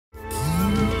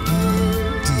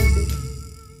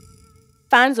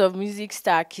Fans of music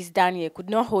star Kizz Daniel could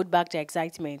not hold back their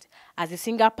excitement as the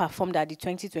singer performed at the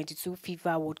 2022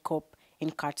 FIFA World Cup in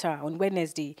Qatar on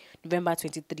Wednesday, November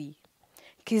 23.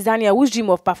 Kizz Daniel, whose dream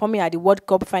of performing at the World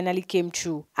Cup finally came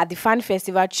true at the fan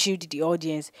festival, chilled the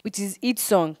audience with his hit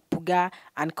song Buga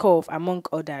and Cough, among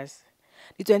others.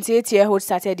 The 28-year-old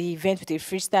started the event with a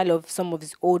freestyle of some of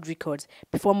his old records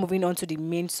before moving on to the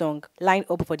main song lined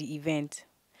up for the event.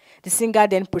 The singer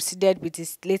then proceeded with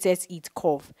his latest hit,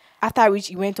 Cough, after which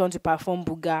he went on to perform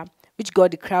Buga, which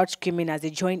got the crowd screaming as they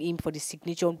joined him for the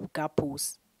signature Buga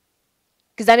pose.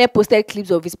 Kizz Daniel posted clips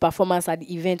of his performance at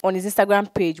the event on his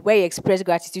Instagram page, where he expressed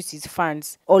gratitude to his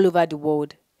fans all over the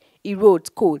world. He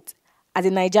wrote, quote, "As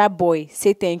a Niger boy,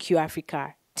 say thank you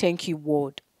Africa, thank you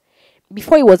world."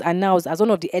 Before he was announced as one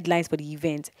of the headlines for the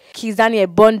event, Kizz Daniel,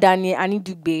 born Daniel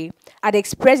Anidugbe, had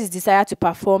expressed his desire to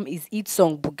perform his hit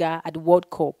song Buga at the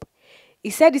World Cup. He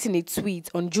said this in a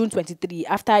tweet on June 23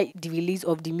 after the release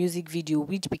of the music video,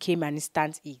 which became an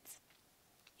instant hit.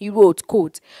 He wrote,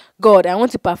 quote, "God, I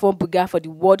want to perform Buga for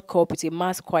the World Cup with a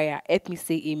mass choir. Help me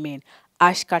say amen.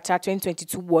 Qatar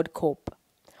 2022 World Cup."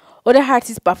 Other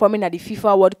artists performing at the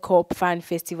FIFA World Cup fan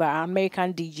festival are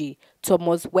American DJ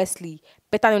Thomas Wesley,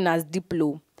 better known as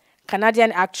Diplo,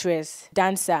 Canadian actress,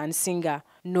 dancer and singer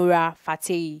Nora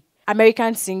Fatei,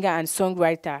 American singer and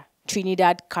songwriter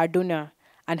Trinidad Cardona,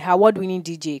 and award-winning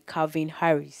DJ Calvin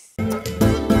Harris.